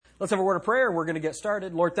Let's have a word of prayer. We're going to get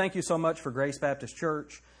started. Lord, thank you so much for Grace Baptist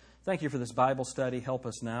Church. Thank you for this Bible study. Help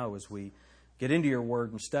us now as we get into your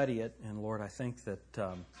word and study it. And Lord, I think that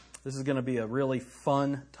this is going to be a really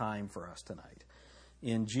fun time for us tonight.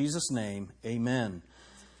 In Jesus' name, amen.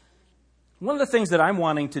 One of the things that I'm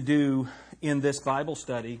wanting to do in this Bible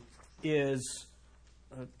study is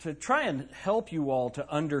to try and help you all to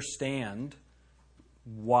understand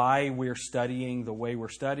why we're studying the way we're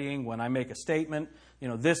studying. When I make a statement,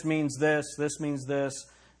 this means this means this.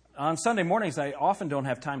 On Sunday mornings, I often don't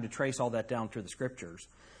have time to trace all that down through the Scriptures.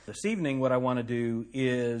 This evening, what I want to do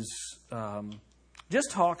is just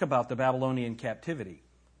talk about the Babylonian captivity,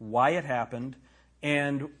 why it happened,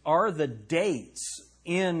 and are the dates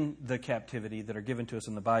in the captivity that are given to us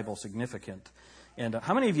in the Bible significant? And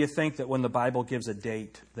how many of you think that when the Bible gives a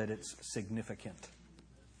date that it's significant?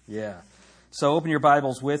 Yeah. So open your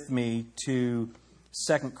Bibles with me to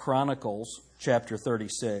 2 Chronicles chapter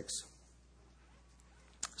 36.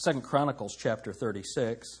 2 Chronicles chapter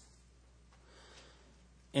 36.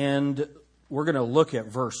 And we're going to look at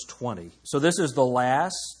verse 20. So this is the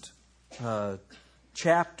last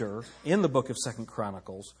chapter in the book of 2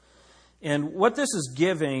 Chronicles. And what this is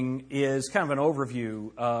giving is kind of an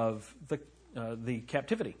overview of the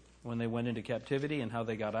captivity, when they went into captivity and how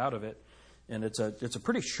they got out of it. And it's a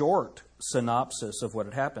pretty short synopsis of what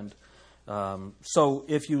had happened. So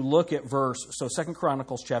if you look at 2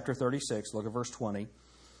 Chronicles chapter 36, look at verse 20.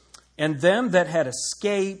 And them that had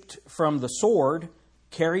escaped from the sword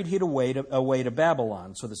carried he away to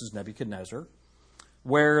Babylon. So this is Nebuchadnezzar,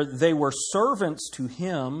 where they were servants to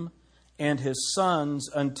him and his sons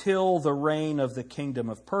until the reign of the kingdom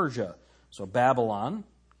of Persia. So Babylon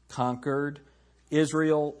conquered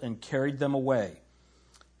Israel and carried them away,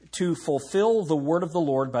 to fulfill the word of the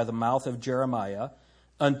Lord by the mouth of Jeremiah,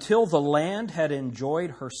 until the land had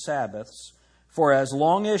enjoyed her Sabbaths. For as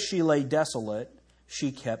long as she lay desolate,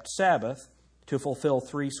 she kept Sabbath, to fulfill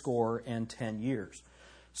 70 years.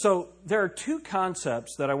 So there are two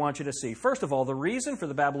concepts that I want you to see. First of all, the reason for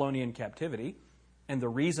the Babylonian captivity, and the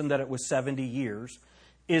reason that it was 70 years,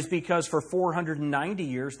 is because for 490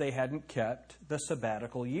 years they hadn't kept the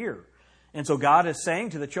sabbatical year. And so God is saying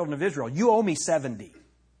to the children of Israel, you owe me 70.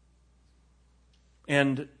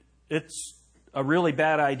 And it's a really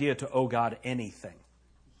bad idea to owe God anything.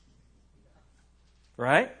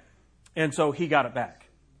 Right? And so he got it back.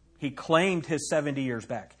 He claimed his 70 years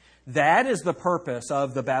back. That is the purpose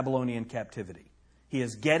of the Babylonian captivity. He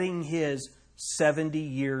is getting his 70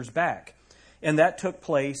 years back. And that took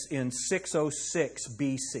place in 606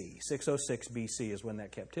 BC. 606 BC is when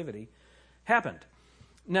that captivity happened.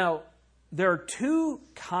 Now, there are two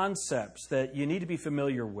concepts that you need to be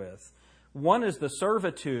familiar with. One is the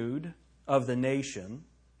servitude of the nation,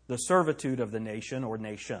 the servitude of the nation or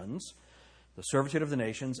nations, the servitude of the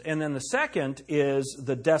nations. And then the second is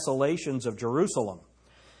the desolations of Jerusalem.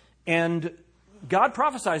 And God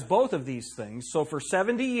prophesies both of these things. So for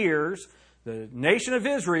 70 years, the nation of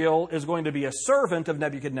Israel is going to be a servant of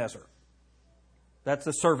Nebuchadnezzar. That's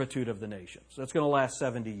the servitude of the nations. That's going to last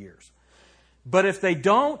 70 years. But if they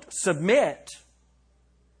don't submit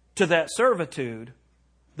to that servitude,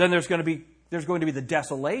 then there's going to be the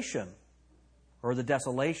desolation or the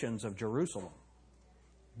desolations of Jerusalem.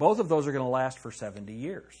 Both of those are going to last for 70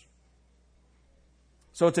 years.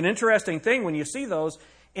 So it's an interesting thing when you see those.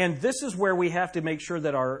 And this is where we have to make sure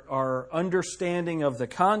that our understanding of the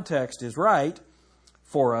context is right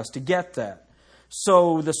for us to get that.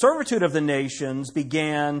 So the servitude of the nations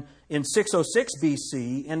began in 606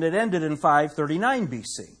 BC and it ended in 539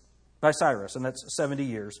 BC by Cyrus, and that's 70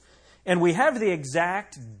 years. And we have the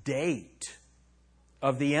exact date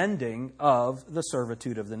of the ending of the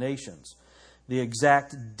servitude of the nations. The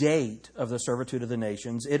exact date of the servitude of the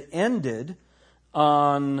nations. It ended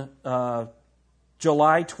on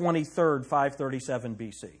July 23rd, 537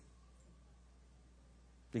 BC.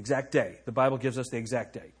 The exact day. The Bible gives us the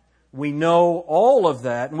exact date. We know all of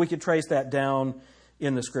that, and we could trace that down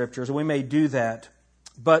in the Scriptures, and we may do that.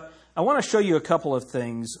 But I want to show you a couple of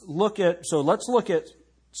things. So let's look at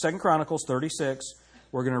 2 Chronicles 36.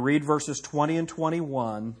 We're going to read verses 20 and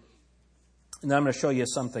 21, and then I'm going to show you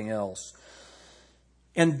something else.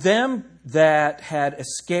 And them that had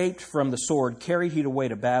escaped from the sword carried he away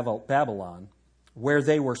to Babylon, where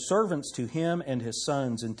they were servants to him and his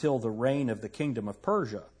sons until the reign of the kingdom of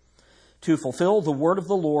Persia, to fulfill the word of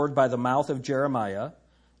the Lord by the mouth of Jeremiah,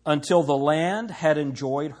 until the land had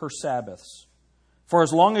enjoyed her Sabbaths. For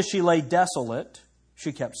as long as she lay desolate,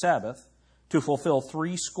 she kept Sabbath, to fulfill 70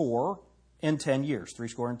 years.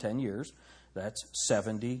 70 years. That's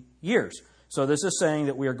 70 years. So this is saying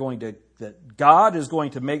that that God is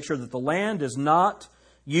going to make sure that the land is not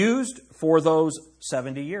used for those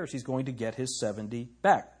 70 years. He's going to get his 70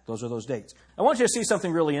 back. Those are those dates. I want you to see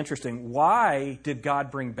something really interesting. Why did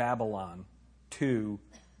God bring Babylon to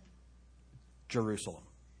Jerusalem?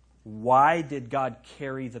 Why did God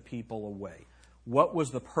carry the people away? What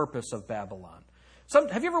was the purpose of Babylon?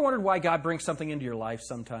 Have you ever wondered why God brings something into your life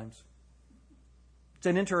sometimes? It's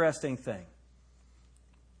an interesting thing.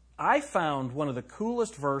 I found one of the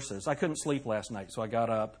coolest verses. I couldn't sleep last night, so I got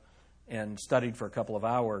up and studied for a couple of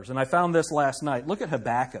hours. And I found this last night. Look at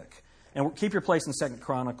Habakkuk. And keep your place in 2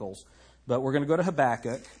 Chronicles. But we're going to go to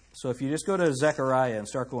Habakkuk. So if you just go to Zechariah and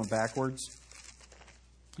start going backwards,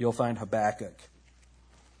 you'll find Habakkuk.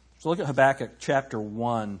 So look at Habakkuk chapter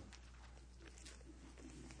 1.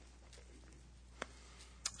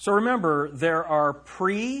 So remember, there are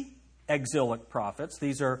pre-exilic prophets.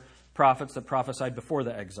 These are prophets that prophesied before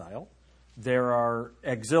the exile. There are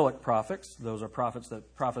exilic prophets. Those are prophets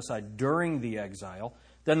that prophesied during the exile.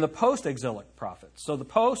 Then the post-exilic prophets. So the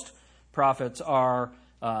post-prophets are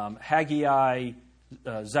Haggai,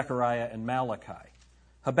 Zechariah, and Malachi.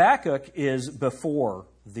 Habakkuk is before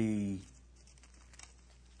the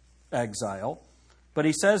exile, but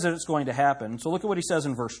he says that it's going to happen. So look at what he says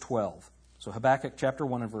in verse 12. So Habakkuk chapter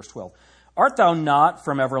 1 and verse 12. Art thou not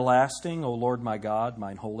from everlasting, O Lord my God,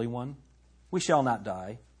 mine Holy One? We shall not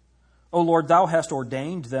die. O Lord, thou hast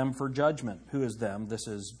ordained them for judgment. Who is them? This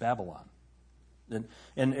is Babylon.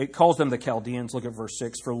 And it calls them the Chaldeans. Look at verse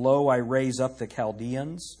 6. For lo, I raise up the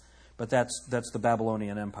Chaldeans. But that's the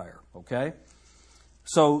Babylonian Empire. Okay?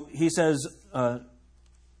 So he says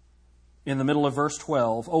in the middle of verse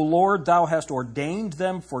 12, O Lord, thou hast ordained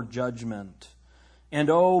them for judgment. And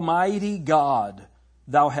O mighty God,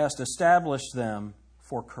 thou hast established them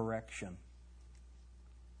for correction.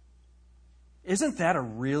 Isn't that a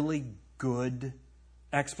really good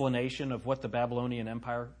explanation of what the Babylonian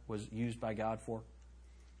Empire was used by God for?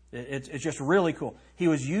 It's just really cool. He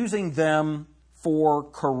was using them for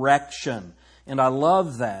correction. And I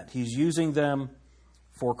love that. He's using them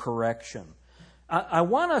for correction. I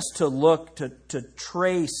want us to look to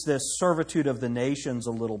trace this servitude of the nations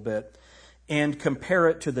a little bit and compare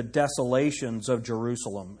it to the desolations of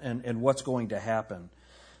Jerusalem and what's going to happen.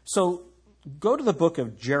 So go to the book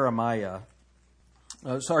of Jeremiah.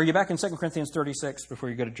 So are you back in 2 Corinthians 36 before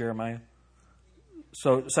you go to Jeremiah?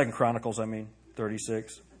 So 2 Chronicles,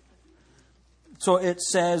 36. So it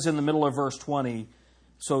says in the middle of verse 20,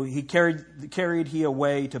 so he carried he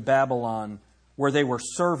away to Babylon where they were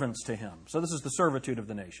servants to him. So this is the servitude of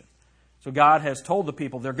the nation. So God has told the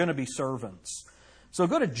people they're going to be servants. So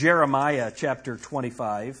go to Jeremiah chapter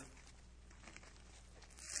 25.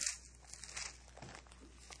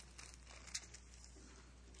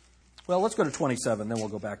 Well, let's go to 27, then we'll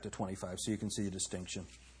go back to 25 so you can see the distinction.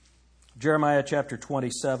 Jeremiah chapter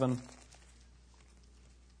 27.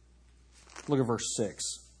 Look at verse 6.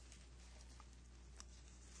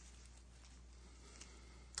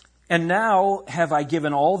 And now have I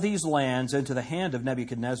given all these lands into the hand of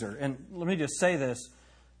Nebuchadnezzar. And let me just say this.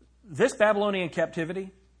 This Babylonian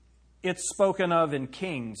captivity, it's spoken of in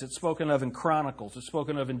Kings, it's spoken of in Chronicles, it's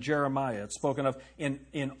spoken of in Jeremiah, it's spoken of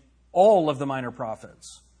in all of the minor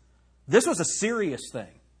prophets. This was a serious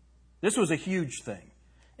thing. This was a huge thing.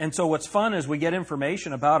 And so what's fun is we get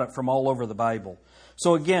information about it from all over the Bible.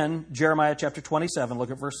 So again, Jeremiah chapter 27,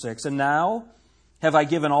 look at verse 6. And now have I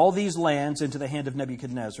given all these lands into the hand of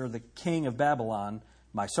Nebuchadnezzar, the king of Babylon,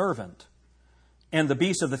 my servant. And the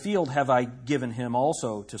beasts of the field have I given him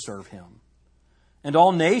also to serve him. And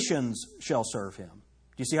all nations shall serve him.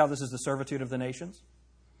 Do you see how this is the servitude of the nations?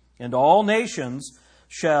 And all nations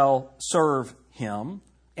shall serve him,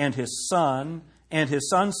 and his son, and his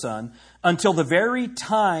son's son, until the very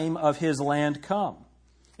time of his land come.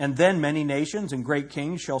 And then many nations and great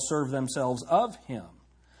kings shall serve themselves of him.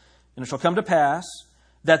 And it shall come to pass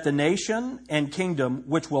that the nation and kingdom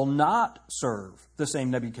which will not serve the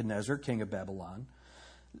same Nebuchadnezzar, king of Babylon,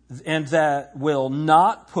 and that will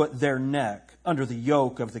not put their neck under the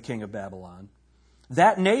yoke of the king of Babylon,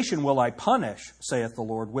 that nation will I punish, saith the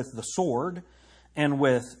Lord, with the sword, and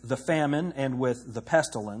with the famine, and with the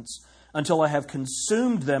pestilence, until I have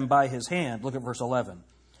consumed them by his hand. Look at verse 11.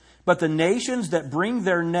 But the nations that bring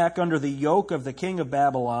their neck under the yoke of the king of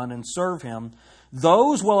Babylon and serve him,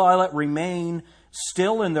 those will I let remain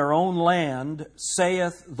still in their own land,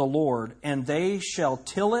 saith the Lord, and they shall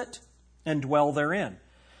till it and dwell therein.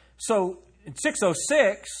 So in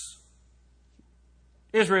 606,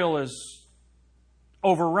 Israel is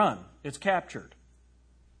overrun. It's captured.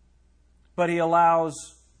 But he allows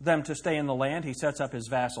them to stay in the land. He sets up his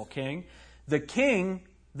vassal king. The king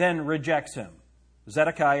then rejects him.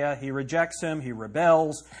 Zedekiah, he rejects him, he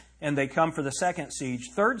rebels, and they come for the second siege.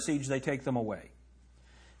 Third siege, they take them away.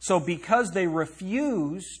 So because they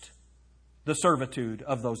refused the servitude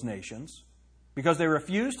of those nations, because they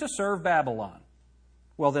refused to serve Babylon,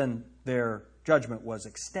 well then their judgment was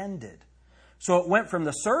extended. So it went from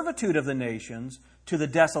the servitude of the nations to the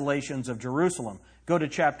desolations of Jerusalem. Go to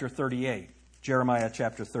chapter 38, Jeremiah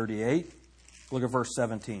chapter 38. Look at verse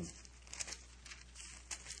 17.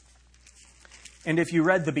 And if you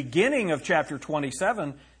read the beginning of chapter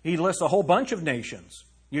 27, he lists a whole bunch of nations.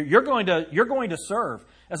 You're going to serve.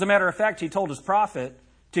 As a matter of fact, he told his prophet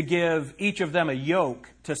to give each of them a yoke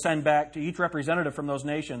to send back to each representative from those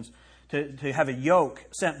nations, to have a yoke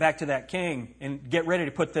sent back to that king and get ready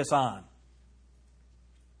to put this on.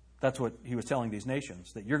 That's what he was telling these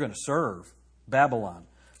nations, that you're going to serve Babylon.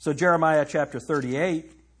 So Jeremiah chapter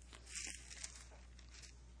 38,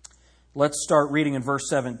 let's start reading in verse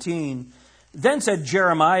 17. Then said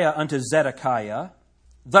Jeremiah unto Zedekiah,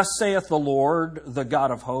 Thus saith the Lord, the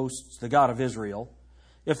God of hosts, the God of Israel,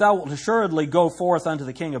 If thou wilt assuredly go forth unto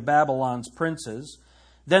the king of Babylon's princes,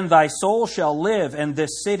 then thy soul shall live, and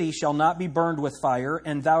this city shall not be burned with fire,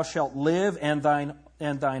 and thou shalt live, and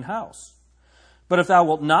thine house. But if thou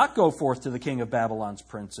wilt not go forth to the king of Babylon's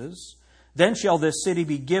princes, then shall this city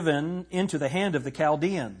be given into the hand of the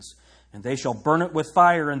Chaldeans, and they shall burn it with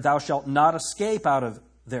fire, and thou shalt not escape out of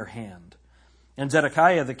their hand. And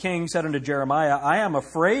Zedekiah the king said unto Jeremiah, I am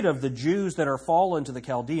afraid of the Jews that are fallen to the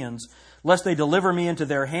Chaldeans, lest they deliver me into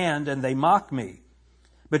their hand, and they mock me.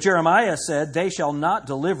 But Jeremiah said, They shall not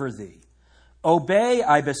deliver thee. Obey,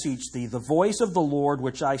 I beseech thee, the voice of the Lord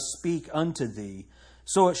which I speak unto thee,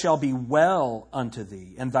 so it shall be well unto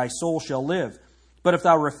thee, and thy soul shall live. But if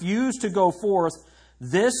thou refuse to go forth,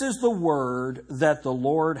 this is the word that the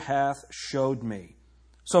Lord hath showed me.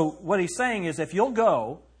 So what he's saying is, if you'll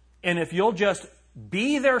go, and if you'll just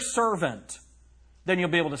be their servant, then you'll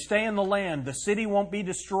be able to stay in the land. The city won't be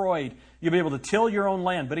destroyed. You'll be able to till your own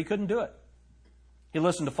land. But he couldn't do it. He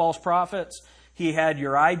listened to false prophets. He had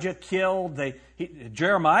Urijah killed.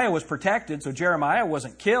 Jeremiah was protected, so Jeremiah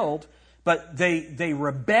wasn't killed. But they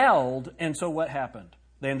rebelled, and so what happened?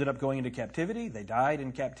 They ended up going into captivity. They died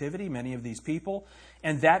in captivity, many of these people.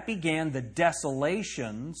 And that began the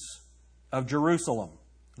desolations of Jerusalem.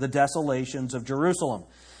 The desolations of Jerusalem.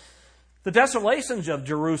 The desolations of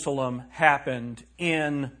Jerusalem happened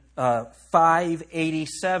in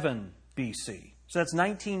 587 BC. So that's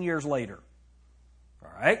 19 years later.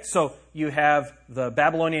 All right, so you have the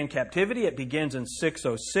Babylonian captivity. It begins in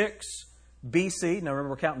 606 BC. Now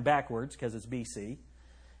remember, we're counting backwards because it's BC.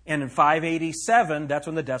 And in 587, that's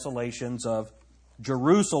when the desolations of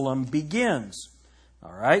Jerusalem begins.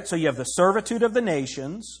 All right, so you have the servitude of the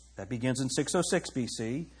nations. That begins in 606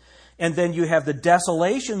 BC. And then you have the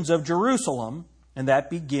desolations of Jerusalem, and that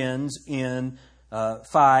begins in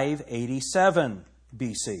 587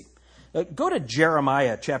 BC. Go to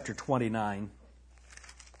Jeremiah chapter 29.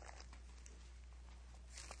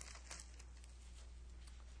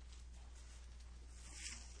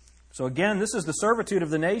 So again, this is the servitude of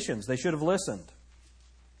the nations. They should have listened.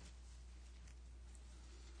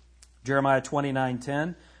 Jeremiah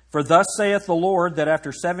 29:10. For thus saith the Lord, that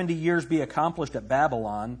after 70 years be accomplished at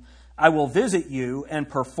Babylon, I will visit you and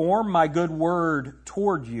perform my good word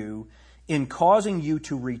toward you in causing you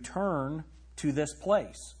to return to this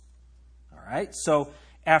place. All right, so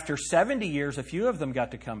after 70 years, a few of them got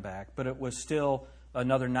to come back, but it was still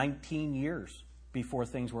another 19 years before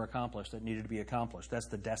things were accomplished that needed to be accomplished. That's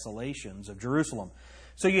the desolations of Jerusalem.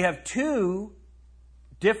 So you have two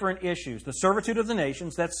different issues. The servitude of the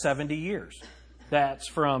nations, that's 70 years. That's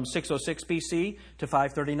from 606 BC to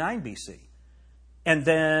 539 BC. And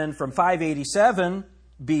then from 587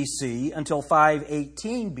 BC until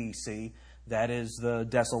 518 BC, that is the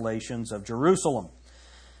desolations of Jerusalem.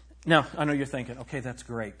 Now, I know you're thinking, okay, that's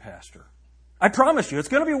great, Pastor. I promise you, it's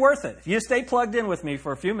going to be worth it. If you stay plugged in with me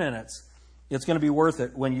for a few minutes, it's going to be worth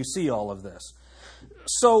it when you see all of this.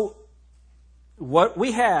 So, what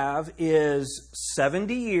we have is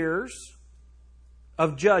 70 years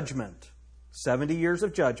of judgment. 70 years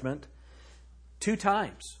of judgment, 2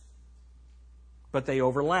 times. But they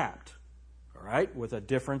overlapped, all right, with a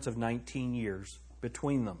difference of 19 years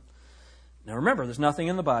between them. Now remember, there's nothing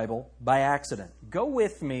in the Bible by accident. Go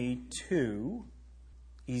with me to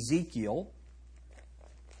Ezekiel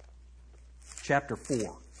chapter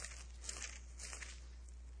 4.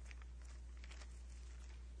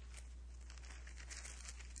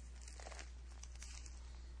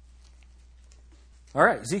 All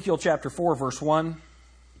right, Ezekiel chapter 4, verse 1.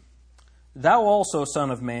 Thou also, son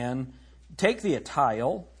of man, take thee a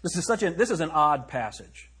tile. This is an odd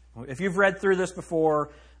passage. If you've read through this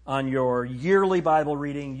before, on your yearly Bible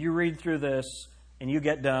reading, you read through this and you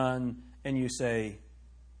get done and you say,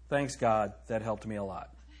 thanks God, that helped me a lot.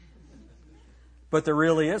 But there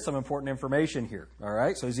really is some important information here. All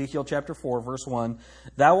right, so Ezekiel chapter 4, verse 1.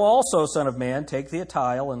 Thou also, son of man, take thee a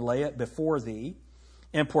tile and lay it before thee,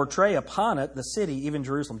 and portray upon it the city, even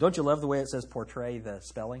Jerusalem. Don't you love the way it says portray, the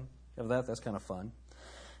spelling of that? That's kind of fun.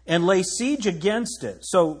 And lay siege against it.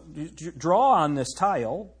 So draw on this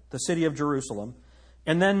tile, the city of Jerusalem,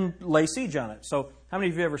 and then lay siege on it. So how many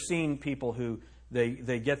of you have ever seen people who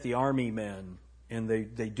they get the army men and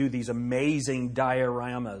they do these amazing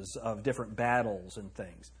dioramas of different battles and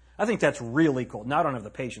things? I think that's really cool. Now I don't have the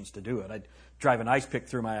patience to do it. I'd drive an ice pick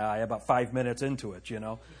through my eye about 5 minutes into it, you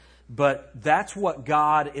know. But that's what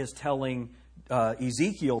God is telling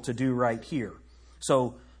Ezekiel to do right here.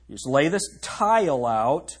 So just lay this tile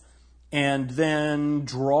out and then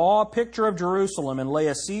draw a picture of Jerusalem and lay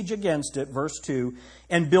a siege against it, verse 2,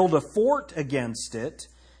 and build a fort against it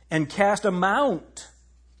and cast a mount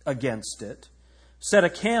against it. Set a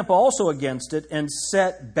camp also against it and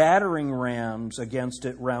set battering rams against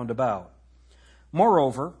it round about.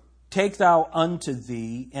 Moreover, take thou unto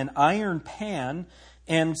thee an iron pan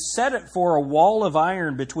and set it for a wall of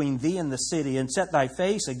iron between thee and the city, and set thy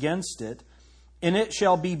face against it, and it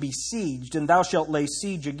shall be besieged, and thou shalt lay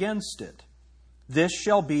siege against it. This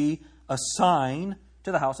shall be a sign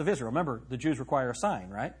to the house of Israel. Remember, the Jews require a sign,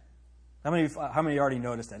 right? How many already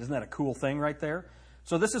noticed that? Isn't that a cool thing right there?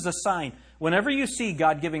 So this is a sign. Whenever you see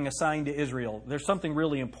God giving a sign to Israel, there's something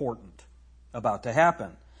really important about to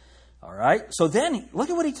happen. All right? So then, look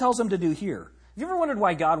at what he tells them to do here. Have you ever wondered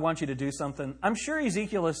why God wants you to do something? I'm sure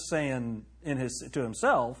Ezekiel is saying to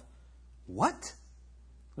himself, what?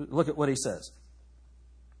 Look at what he says.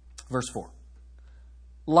 Verse 4.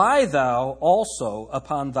 Lie thou also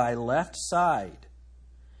upon thy left side,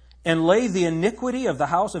 and lay the iniquity of the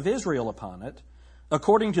house of Israel upon it,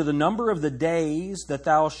 according to the number of the days that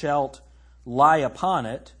thou shalt lie upon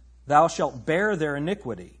it, thou shalt bear their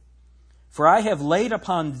iniquity. For I have laid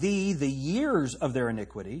upon thee the years of their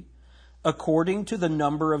iniquity, according to the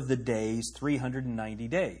number of the days, 390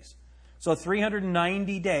 days. So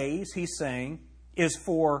 390 days, he's saying, is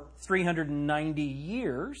for 390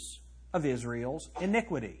 years of Israel's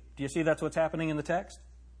iniquity. Do you see that's what's happening in the text?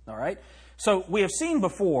 All right. So we have seen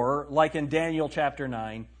before, like in Daniel chapter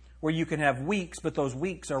 9, where you can have weeks, but those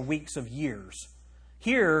weeks are weeks of years.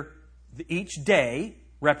 Here, each day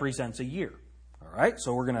represents a year. All right.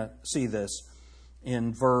 So we're going to see this in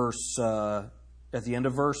at the end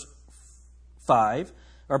of verse 5.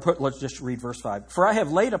 Let's just read verse 5. For I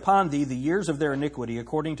have laid upon thee the years of their iniquity,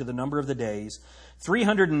 according to the number of the days,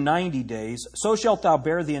 390 days. So shalt thou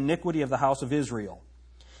bear the iniquity of the house of Israel.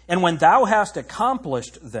 And when thou hast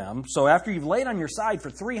accomplished them, so after you've laid on your side for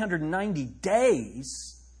 390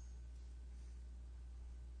 days,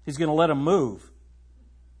 he's going to let them move.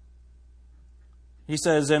 He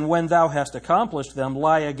says, and when thou hast accomplished them,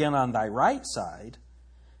 lie again on thy right side,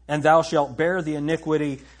 and thou shalt bear the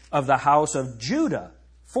iniquity of the house of Judah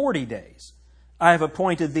 40 days. I have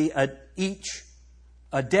appointed thee each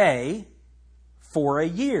a day for a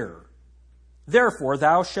year. Therefore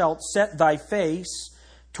thou shalt set thy face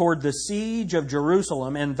toward the siege of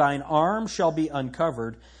Jerusalem, and thine arm shall be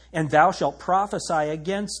uncovered, and thou shalt prophesy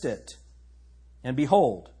against it. And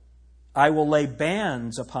behold, I will lay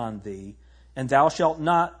bands upon thee, and thou shalt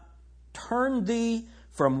not turn thee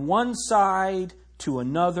from one side to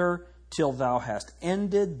another till thou hast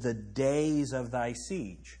ended the days of thy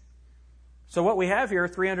siege. So what we have here,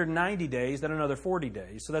 390 days, then another 40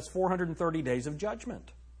 days. So that's 430 days of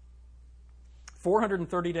judgment.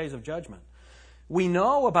 430 days of judgment. We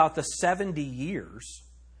know about the 70 years.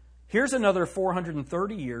 Here's another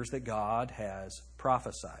 430 years that God has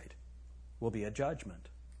prophesied will be a judgment.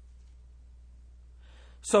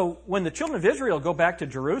 So when the children of Israel go back to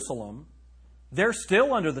Jerusalem, they're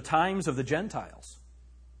still under the times of the Gentiles.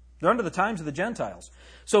 They're under the times of the Gentiles.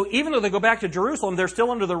 So even though they go back to Jerusalem, they're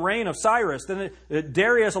still under the reign of Cyrus. Then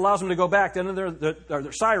Darius allows them to go back. Then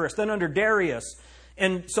under Cyrus. Then under Darius.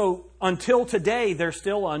 And so until today, they're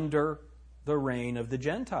still under the reign of the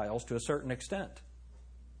Gentiles to a certain extent.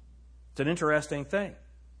 It's an interesting thing.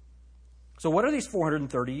 So what are these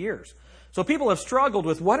 430 years? So people have struggled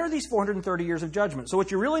with what are these 430 years of judgment? So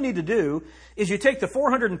what you really need to do is you take the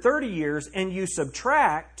 430 years and you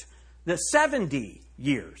subtract the 70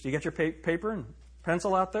 years. You got your paper and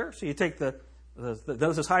pencil out there? So you take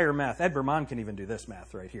this is higher math. Ed Berman can even do this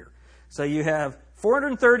math right here. So you have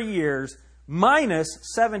 430 years minus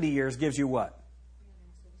 70 years gives you what?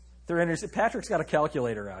 300. Patrick's got a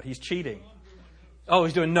calculator out. He's cheating. Oh,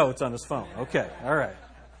 he's doing notes on his phone. Okay, all right.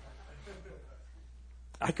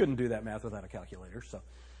 I couldn't do that math without a calculator. So,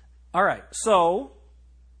 all right. So,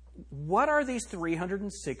 what are these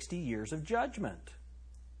 360 years of judgment?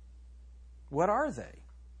 What are they?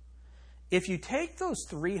 If you take those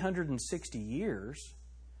 360 years,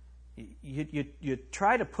 you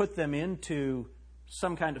try to put them into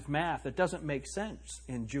some kind of math that doesn't make sense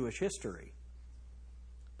in Jewish history.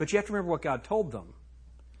 But you have to remember what God told them.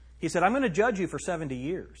 He said, I'm going to judge you for 70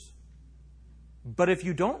 years. But if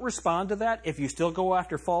you don't respond to that, if you still go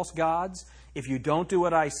after false gods, if you don't do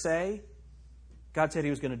what I say, God said He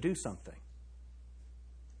was going to do something.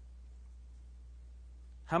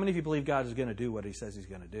 How many of you believe God is going to do what He says He's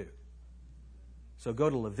going to do? So go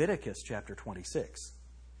to Leviticus chapter 26.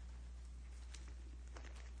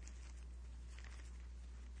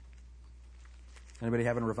 Anybody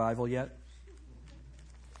having a revival yet?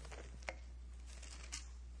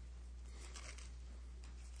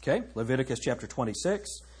 Okay, Leviticus chapter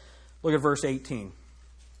 26. Look at verse 18.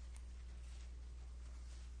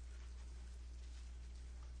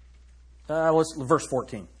 Verse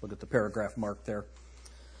 14. Look at the paragraph mark there.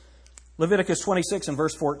 Leviticus 26 and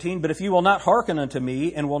verse 14. But if you will not hearken unto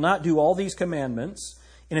me, and will not do all these commandments,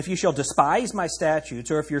 and if you shall despise my statutes,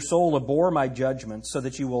 or if your soul abhor my judgments, so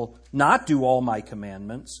that you will not do all my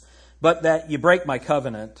commandments, but that you break my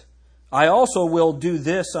covenant, I also will do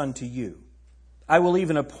this unto you. I will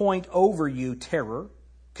even appoint over you terror,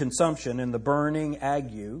 consumption, and the burning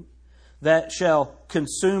ague, that shall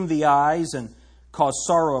consume the eyes and cause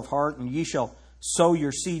sorrow of heart, and ye shall sow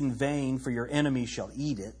your seed in vain, for your enemies shall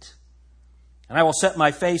eat it. And I will set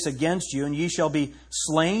my face against you, and ye shall be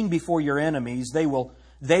slain before your enemies.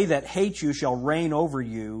 They that hate you shall reign over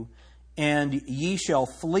you, and ye shall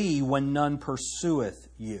flee when none pursueth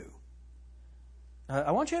you.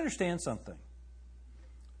 I want you to understand something.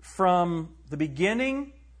 From the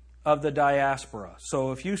beginning of the diaspora,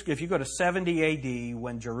 so if you go to 70 A.D.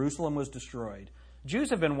 when Jerusalem was destroyed, Jews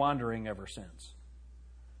have been wandering ever since.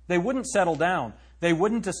 They wouldn't settle down. They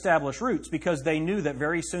wouldn't establish roots because they knew that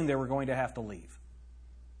very soon they were going to have to leave.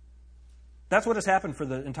 That's what has happened for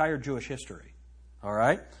the entire Jewish history. All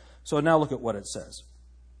right? So now look at what it says.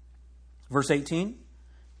 Verse 18.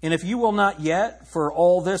 And if you will not yet for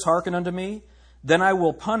all this hearken unto me, then I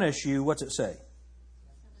will punish you, what's it say?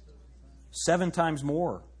 7 times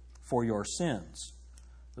more for your sins.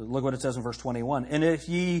 Look what it says in verse 21. And if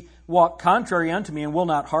ye walk contrary unto me and will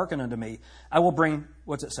not hearken unto me, I will bring,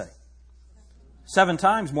 what's it say? 7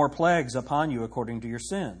 times more plagues upon you according to your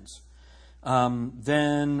sins.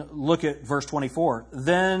 Then look at verse 24.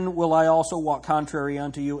 Then will I also walk contrary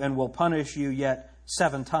unto you and will punish you yet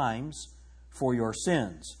 7 times for your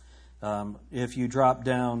sins. If you drop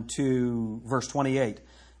down to verse 28.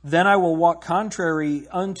 Then I will walk contrary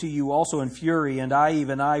unto you also in fury, and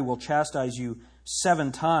even I will chastise you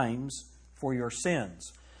 7 times for your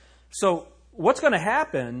sins. So what's going to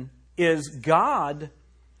happen is God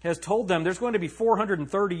has told them there's going to be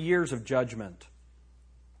 430 years of judgment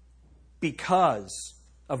because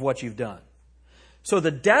of what you've done. So the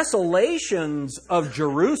desolations of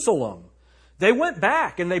Jerusalem, they went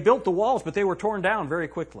back and they built the walls, but they were torn down very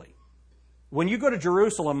quickly. When you go to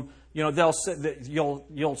Jerusalem,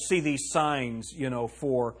 you'll see these signs,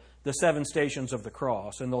 for the 7 stations of the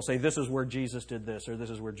cross, and they'll say this is where Jesus did this or this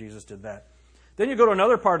is where Jesus did that. Then you go to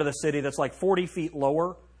another part of the city that's like 40 feet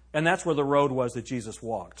lower, and that's where the road was that Jesus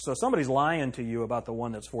walked. So somebody's lying to you about the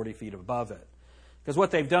one that's 40 feet above it. Because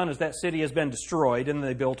what they've done is that city has been destroyed and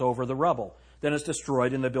they built over the rubble. Then it's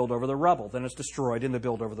destroyed and they build over the rubble. Then it's destroyed and they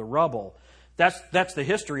build over the rubble. That's the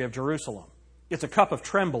history of Jerusalem. It's a cup of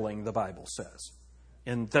trembling, the Bible says.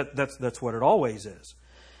 And that's what it always is.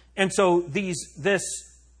 And so this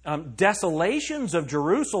desolations of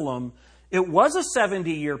Jerusalem, it was a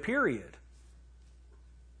 70-year period.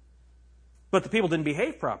 But the people didn't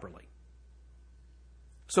behave properly.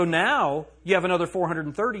 So now you have another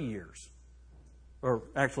 430 years. Or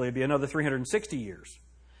actually it'd be another 360 years.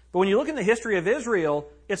 But when you look in the history of Israel,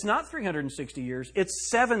 it's not 360 years. It's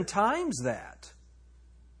 7 times that.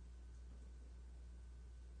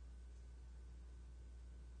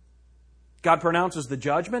 God pronounces the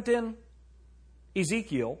judgment in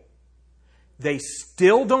Ezekiel. They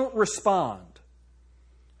still don't respond.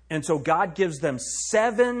 And so God gives them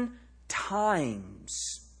 7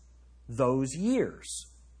 times those years.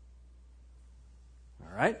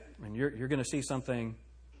 All right? And you're going to see something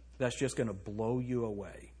that's just going to blow you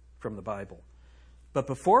away from the Bible. But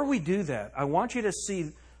before we do that, I want you to see,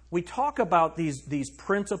 we talk about these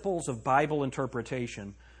principles of Bible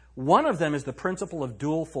interpretation. One of them is the principle of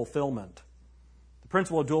dual fulfillment. The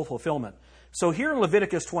principle of dual fulfillment. So here in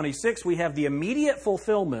Leviticus 26, we have the immediate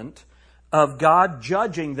fulfillment of God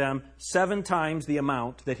judging them 7 times the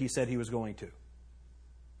amount that he said he was going to.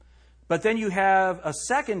 But then you have a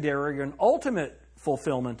secondary, an ultimate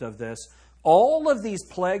fulfillment of this. All of these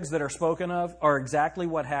plagues that are spoken of are exactly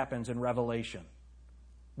what happens in Revelation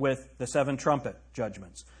with the 7 trumpet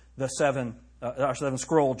judgments, the 7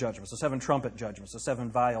 scroll judgments, the 7 trumpet judgments, the 7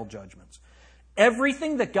 vial judgments.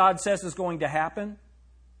 Everything that God says is going to happen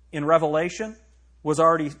in Revelation was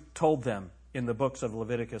already told them in the books of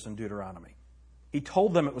Leviticus and Deuteronomy. He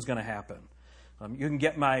told them it was going to happen. You can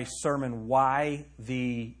get my sermon, Why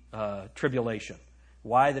the Tribulation?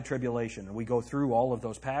 Why the Tribulation? And we go through all of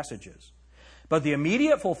those passages. But the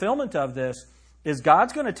immediate fulfillment of this is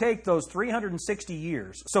God's going to take those 360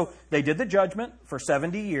 years. So they did the judgment for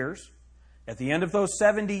 70 years. At the end of those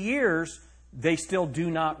 70 years, they still do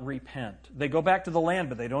not repent. They go back to the land,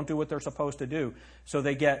 but they don't do what they're supposed to do. So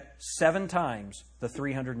they get 7 times the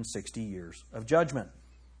 360 years of judgment.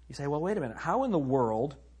 You say, well, wait a minute. How in the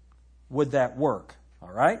world would that work?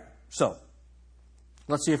 All right? So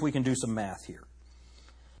let's see if we can do some math here.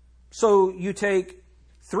 So you take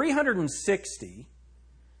 360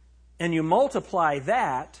 and you multiply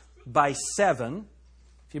that by 7.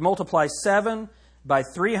 If you multiply 7 by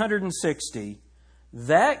 360,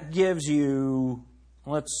 that gives you,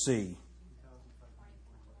 let's see,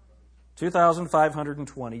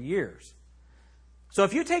 2,520 years. So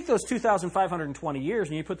if you take those 2,520 years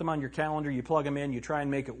and you put them on your calendar, you plug them in, you try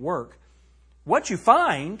and make it work, what you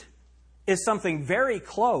find is something very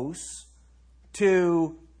close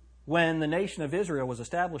to when the nation of Israel was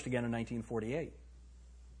established again in 1948.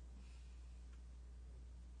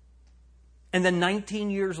 And then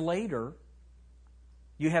 19 years later,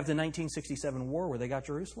 you have the 1967 war where they got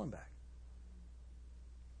Jerusalem back.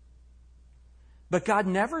 But God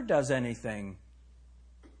never does anything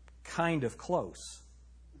kind of close.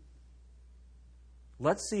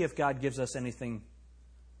 Let's see if God gives us anything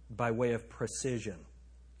by way of precision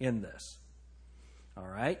in this. All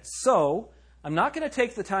right? So, I'm not going to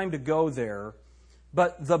take the time to go there,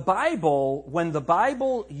 but the Bible, when the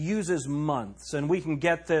Bible uses months, and we can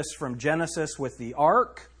get this from Genesis with the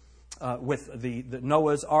ark, with the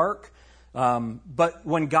Noah's ark, but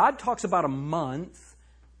when God talks about a month,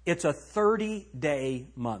 it's a 30-day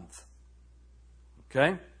month.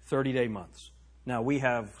 Okay? 30-day months. Now, we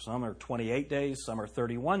have, some are 28 days, some are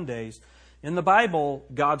 31 days. In the Bible,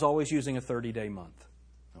 God's always using a 30-day month.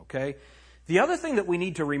 Okay? The other thing that we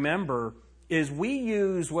need to remember is we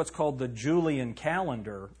use what's called the Julian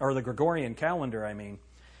calendar, or the Gregorian calendar, I mean.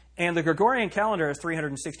 And the Gregorian calendar has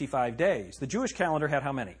 365 days. The Jewish calendar had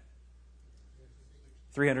how many?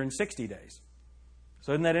 360 days.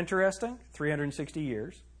 So isn't that interesting? 360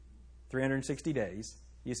 years, 360 days.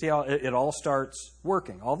 You see how it all starts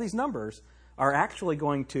working. All these numbers are actually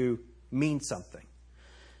going to mean something.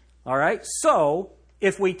 All right? So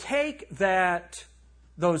if we take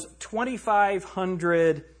those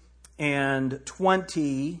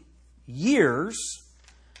 2,520 years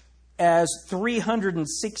as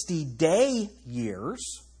 360-day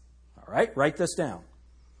years, all right, write this down.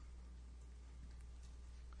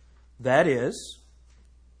 That is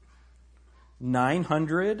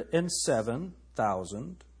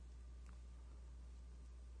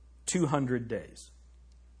 907,200 days.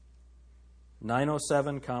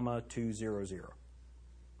 907,200.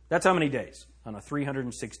 That's how many days on a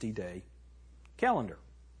 360-day calendar.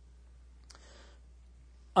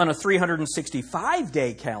 On a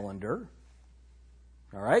 365-day calendar,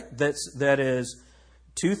 all right, that is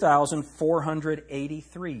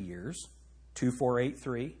 2,483 years,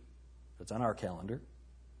 2483. That's on our calendar.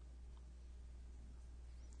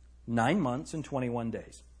 9 months and 21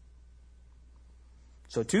 days.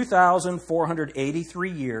 So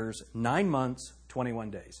 2,483 years, 9 months,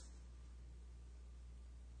 21 days.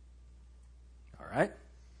 All right?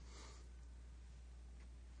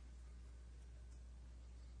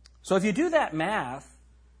 So if you do that math,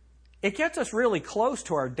 it gets us really close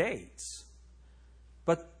to our dates.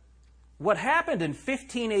 But what happened in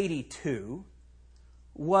 1582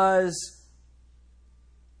 was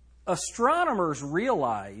astronomers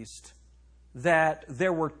realized that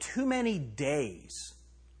there were too many days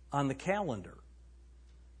on the calendar.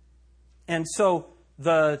 And so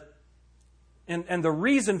the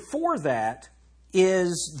reason for that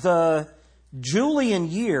is the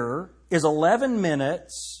Julian year is 11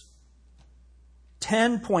 minutes,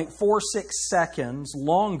 10.46 seconds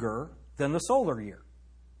longer than the solar year.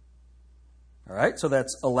 All right, so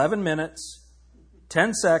that's 11 minutes,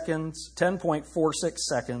 10 seconds, 10.46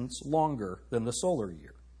 seconds longer than the solar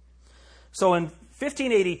year. So in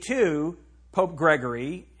 1582, Pope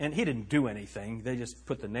Gregory, and he didn't do anything, they just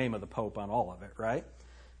put the name of the Pope on all of it, right?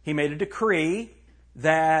 he made a decree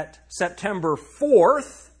that September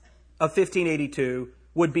 4th of 1582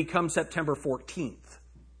 would become September 14th.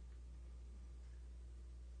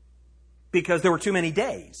 Because there were too many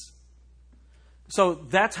days. So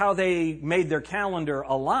that's how they made their calendar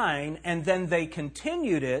align, and then they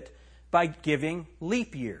continued it by giving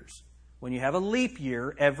leap years. When you have a leap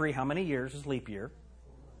year, every, how many years is leap year?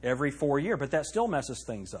 Every 4 years, but that still messes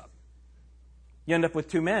things up. You end up with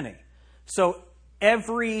too many. So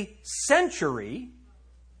every century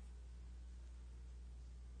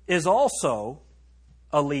is also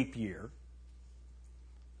a leap year,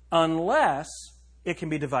 unless it can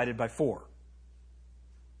be divided by 4.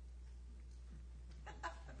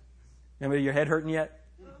 Anybody your head hurting yet?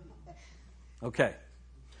 Okay.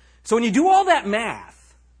 So when you do all that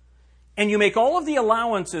math and you make all of the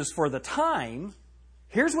allowances for the time,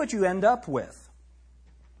 here's what you end up with.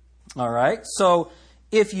 All right. So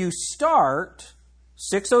if you start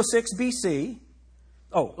 606 BC,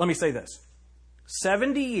 let me say this.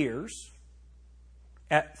 70 years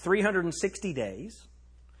at 360 days.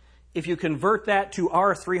 If you convert that to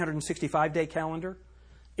our 365-day calendar,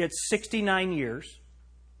 it's 69 years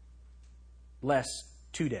less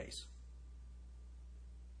 2 days.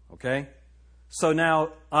 Okay? So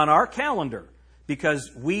now, on our calendar,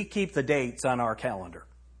 because we keep the dates on our calendar.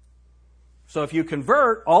 So if you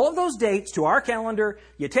convert all of those dates to our calendar,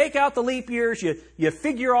 you take out the leap years, you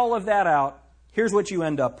figure all of that out, here's what you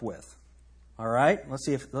end up with. All right? Let's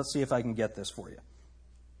see if I can get this for you.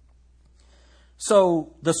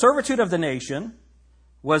 So the servitude of the nation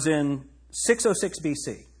was in 606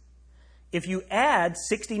 BC. If you add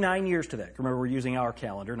 69 years to that, remember we're using our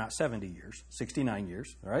calendar, not 70 years, 69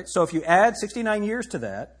 years. All right? So if you add 69 years to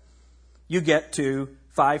that, you get to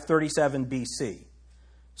 537 BC.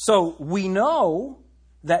 So we know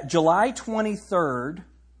that July 23rd,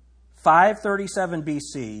 537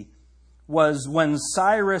 BC, was when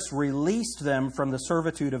Cyrus released them from the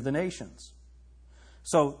servitude of the nations.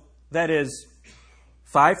 So that is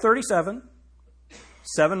 537,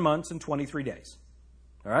 7 months and 23 days.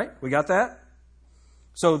 All right? We got that?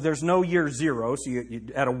 So there's no year 0, so you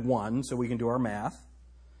add a 1, so we can do our math.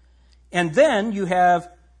 And then you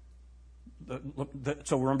have,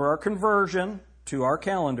 so remember our conversion to our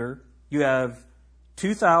calendar, you have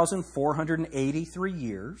 2,483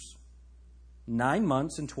 years, 9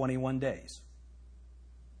 months and 21 days.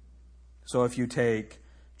 So if you take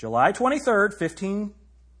July 23rd,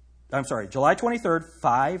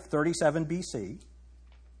 537 BC,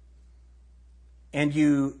 and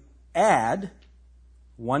you add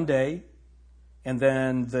 1 day, and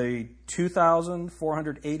then the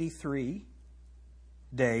 2,483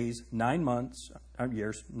 days, 9 months,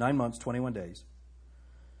 21 days,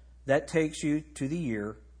 that takes you to the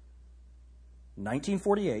year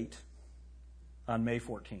 1948 on May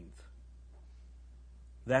 14th.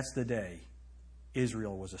 That's the day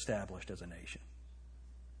Israel was established as a nation.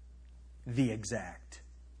 The exact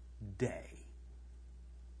day.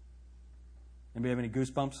 Anybody have any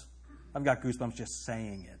goosebumps? I've got goosebumps just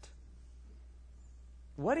saying it.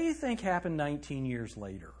 What do you think happened 19 years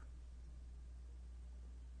later?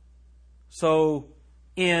 So,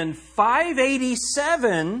 in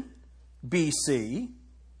 587 BC,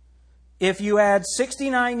 if you add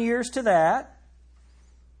 69 years to that,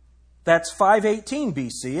 that's 518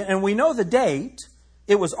 BC. And we know the date.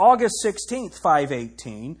 It was August 16th,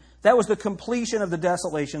 518. That was the completion of the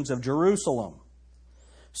desolations of Jerusalem.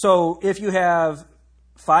 So if you have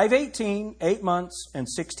 518, 8 months, and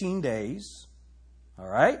 16 days, all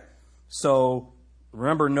right? So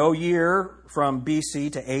remember, no year from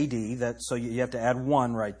BC to AD, so you have to add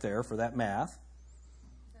 1 right there for that math.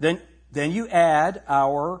 Then you add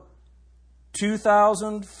our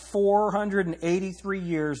 2,483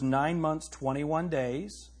 years, 9 months, 21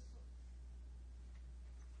 days.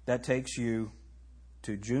 That takes you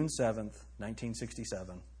to June 7th,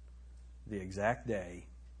 1967, the exact day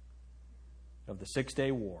of the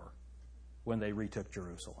 6-day war when they retook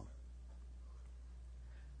Jerusalem.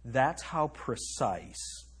 That's how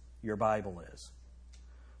precise your Bible is.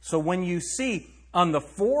 So when you see on the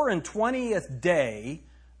 24th day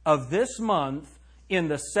of this month, in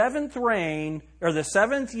the 7th reign, or the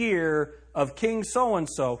 7th year of King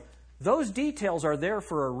so-and-so, those details are there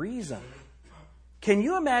for a reason. Can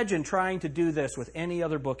you imagine trying to do this with any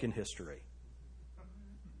other book in history?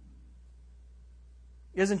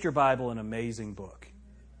 Isn't your Bible an amazing book?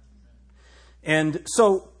 And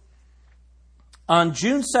so, on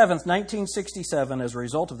June 7th, 1967, as a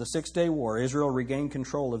result of the 6-day war, Israel regained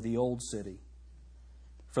control of the Old City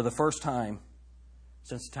for the first time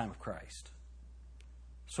since the time of Christ.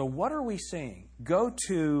 So what are we seeing? Go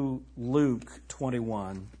to Luke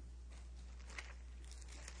 21.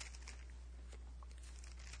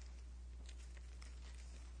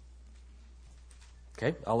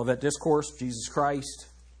 Okay, Olivet Discourse, Jesus Christ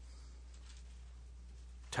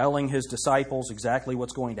telling his disciples exactly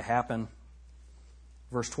what's going to happen.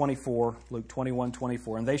 Verse 24, Luke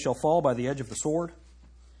 21:24. And they shall fall by the edge of the sword,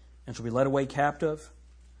 and shall be led away captive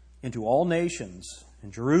into all nations,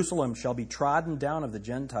 and Jerusalem shall be trodden down of the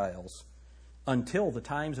Gentiles until the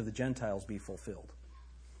times of the Gentiles be fulfilled.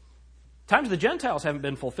 Times of the Gentiles haven't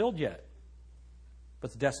been fulfilled yet,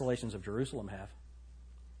 but the desolations of Jerusalem have.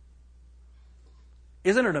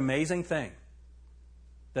 Isn't it an amazing thing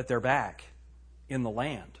that they're back in the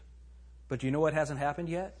land? But do you know what hasn't happened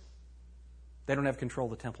yet? They don't have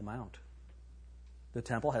control of the Temple Mount. The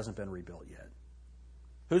temple hasn't been rebuilt yet.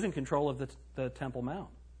 Who's in control of the Temple Mount?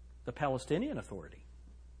 The Palestinian Authority.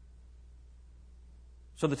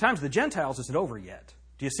 So the times of the Gentiles isn't over yet.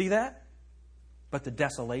 Do you see that? But the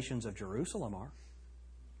desolations of Jerusalem are.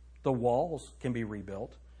 The walls can be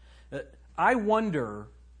rebuilt. I wonder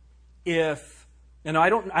if, and I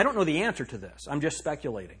don't know the answer to this. I'm just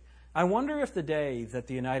speculating. I wonder if the day that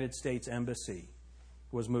the United States Embassy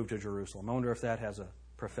was moved to Jerusalem, I wonder if that has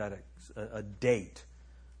a date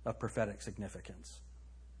of prophetic significance.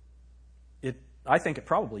 I think it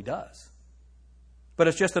probably does. But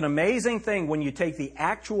it's just an amazing thing when you take the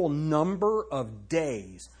actual number of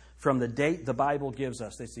days from the date the Bible gives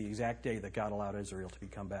us. That's the exact day that God allowed Israel to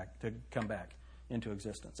come back into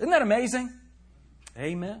existence. Isn't that amazing?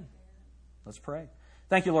 Amen. Let's pray.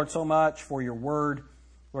 Thank you, Lord, so much for your word.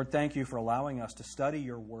 Lord, thank you for allowing us to study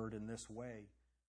your word in this way.